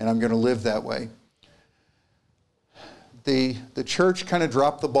and I'm going to live that way? The church kind of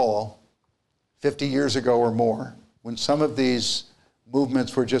dropped the ball 50 years ago or more, when some of these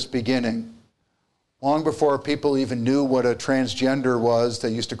movements were just beginning. Long before people even knew what a transgender was, they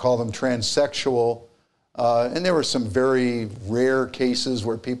used to call them transsexual. And there were some very rare cases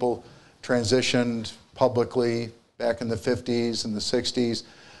where people transitioned publicly back in the 50s and the 60s.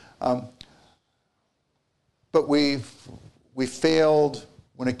 But we failed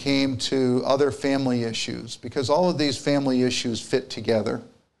when it came to other family issues, because all of these family issues fit together.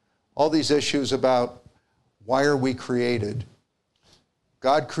 All these issues about why are we created?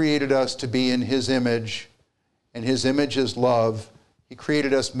 God created us to be in his image, and his image is love. He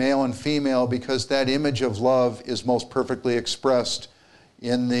created us male and female because that image of love is most perfectly expressed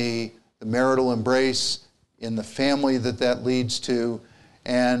in the marital embrace, in the family that leads to,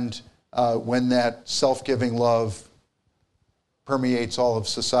 and when that self-giving love permeates all of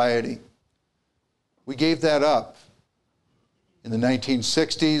society. We gave that up. In the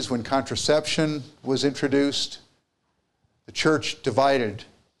 1960s, when contraception was introduced, the church divided,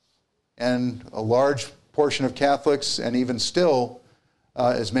 and a large portion of Catholics, and even still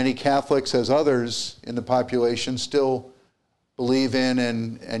as many Catholics as others in the population, still believe in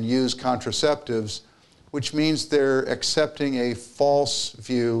and use contraceptives, which means they're accepting a false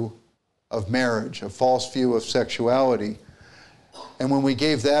view of marriage, a false view of sexuality. And when we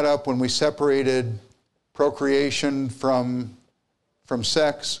gave that up, when we separated procreation from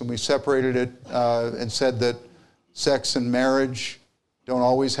sex, when we separated it and said that sex and marriage don't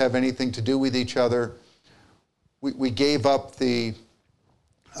always have anything to do with each other, we gave up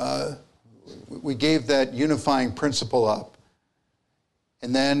we gave that unifying principle up.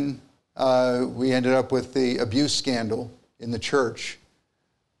 And then we ended up with the abuse scandal in the church,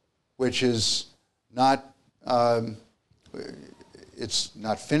 which is not, it's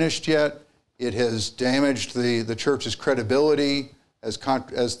not finished yet. It has damaged the church's credibility as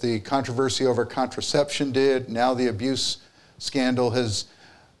the controversy over contraception did. Now the abuse scandal has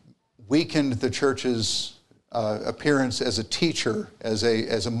weakened the church's appearance as a teacher, as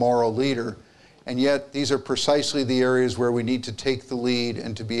a moral leader. And yet these are precisely the areas where we need to take the lead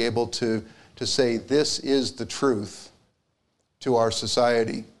and to be able to to say this is the truth to our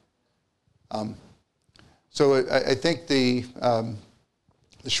society. So I think the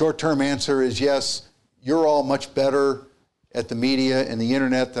short-term answer is yes, you're all much better at the media and the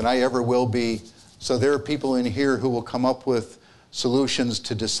internet than I ever will be. So there are people in here who will come up with solutions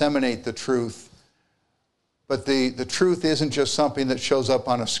to disseminate the truth. But the truth isn't just something that shows up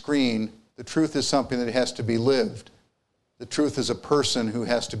on a screen. The truth is something that has to be lived. The truth is a person who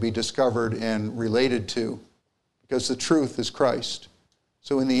has to be discovered and related to, because the truth is Christ.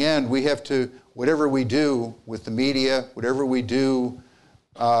 So in the end, we have to, whatever we do with the media, whatever we do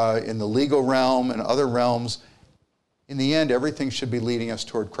in the legal realm and other realms, in the end, everything should be leading us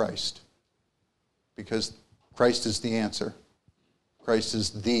toward Christ, because Christ is the answer. Christ is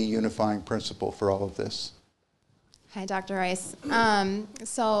the unifying principle for all of this. Hi, Dr. Rice.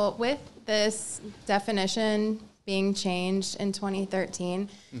 So with this definition being changed in 2013,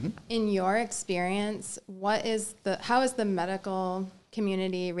 in your experience, how is the medical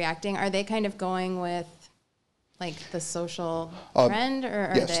community reacting? Are they kind of going with like the social trend, or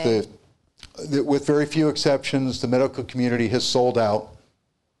are yes, with very few exceptions, the medical community has sold out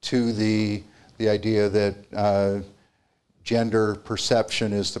to the idea that gender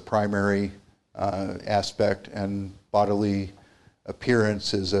perception is the primary aspect, and bodily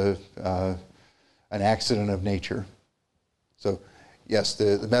appearance is an accident of nature. So, yes,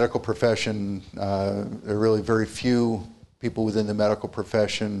 the medical profession, there are really very few people within the medical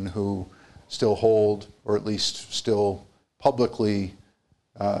profession who still hold, or at least still publicly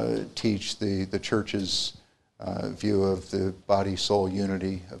teach the church's view of the body-soul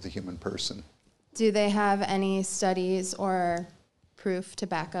unity of the human person. Do they have any studies or proof to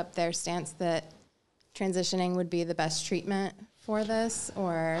back up their stance that transitioning would be the best treatment for this,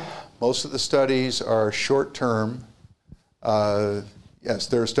 or? Most of the studies are short-term. Yes,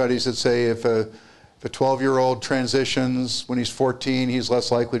 there are studies that say if a 12-year-old transitions when he's 14, he's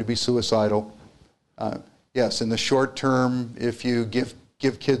less likely to be suicidal. Yes, in the short term, if you give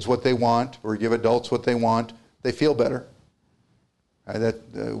kids what they want, or give adults what they want, they feel better.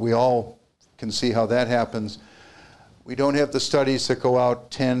 We all can see how that happens. We don't have the studies that go out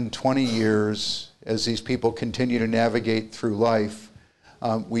 10, 20 years as these people continue to navigate through life.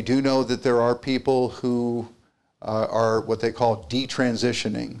 We do know that there are people who are what they call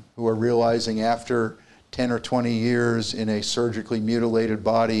detransitioning, who are realizing after 10 or 20 years in a surgically mutilated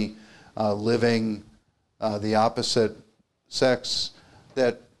body, living the opposite sex,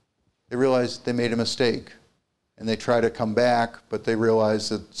 that they realize they made a mistake. And they try to come back, but they realize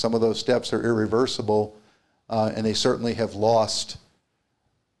that some of those steps are irreversible, and they certainly have lost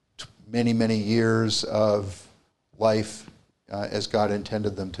many, many years of life as God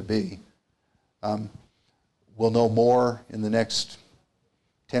intended them to be. We'll know more in the next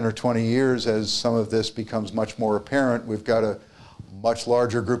 10 or 20 years as some of this becomes much more apparent. We've got a much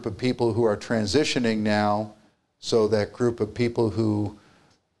larger group of people who are transitioning now, so that group of people who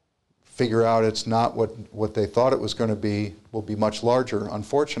figure out it's not what they thought it was going to be will be much larger,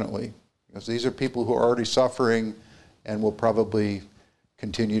 unfortunately, because these are people who are already suffering and will probably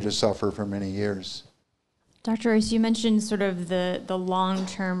continue to suffer for many years. Dr. Rice, you mentioned sort of the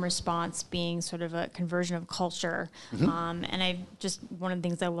long-term response being sort of a conversion of culture. And one of the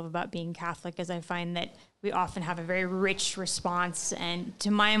things I love about being Catholic is I find that we often have a very rich response. And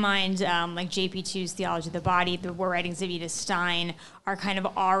to my mind, like JP2's Theology of the Body, the War Writings of Edith Stein are kind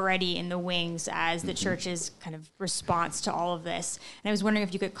of already in the wings as the church's kind of response to all of this. And I was wondering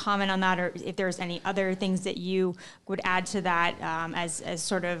if you could comment on that, or if there's any other things that you would add to that as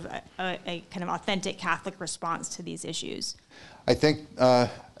sort of a kind of authentic Catholic response to these issues. I think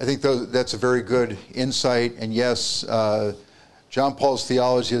that's a very good insight. And yes, John Paul's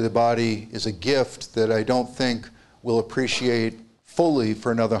Theology of the Body is a gift that I don't think we'll appreciate fully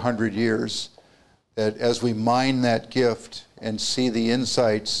for another 100 years. That as we mine that gift and see the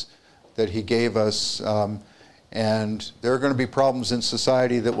insights that he gave us, and there are going to be problems in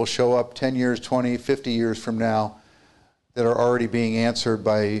society that will show up 10 years, 20, 50 years from now that are already being answered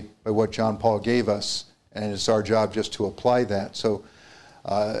by what John Paul gave us. And it's our job just to apply that. So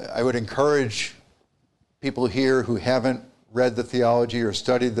I would encourage people here who haven't read the theology or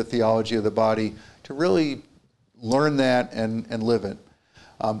studied the theology of the body to really learn that and live it.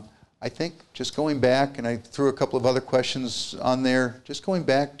 I think just going back, and I threw a couple of other questions on there, just going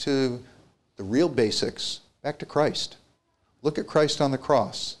back to the real basics, back to Christ. Look at Christ on the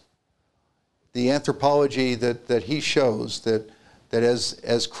cross. The anthropology that he shows, that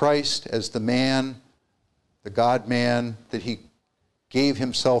as Christ, as the man, the God-man, that he gave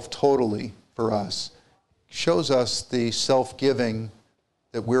himself totally for us, shows us the self-giving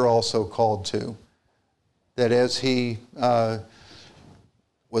that we're also called to. That as he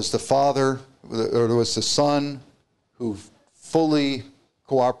was the Father, or was the Son who fully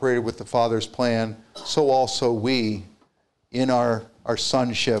cooperated with the Father's plan, so also we, in our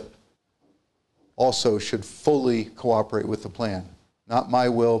sonship, also should fully cooperate with the plan. Not my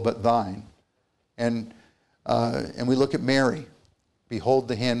will, but thine. And we look at Mary. Behold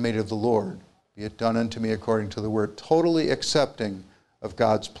the handmaid of the Lord. Be it done unto me according to the word. Totally accepting of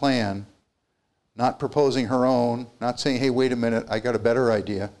God's plan, not proposing her own, not saying, hey, wait a minute, I got a better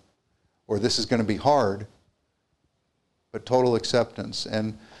idea, or this is going to be hard, but total acceptance.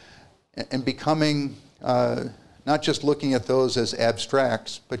 And becoming, not just looking at those as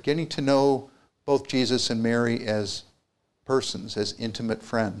abstracts, but getting to know both Jesus and Mary as persons, as intimate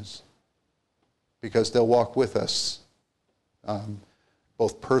friends, because they'll walk with us,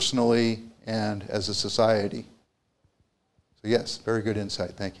 both personally and as a society. So yes, very good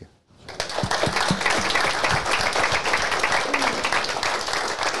insight. Thank you.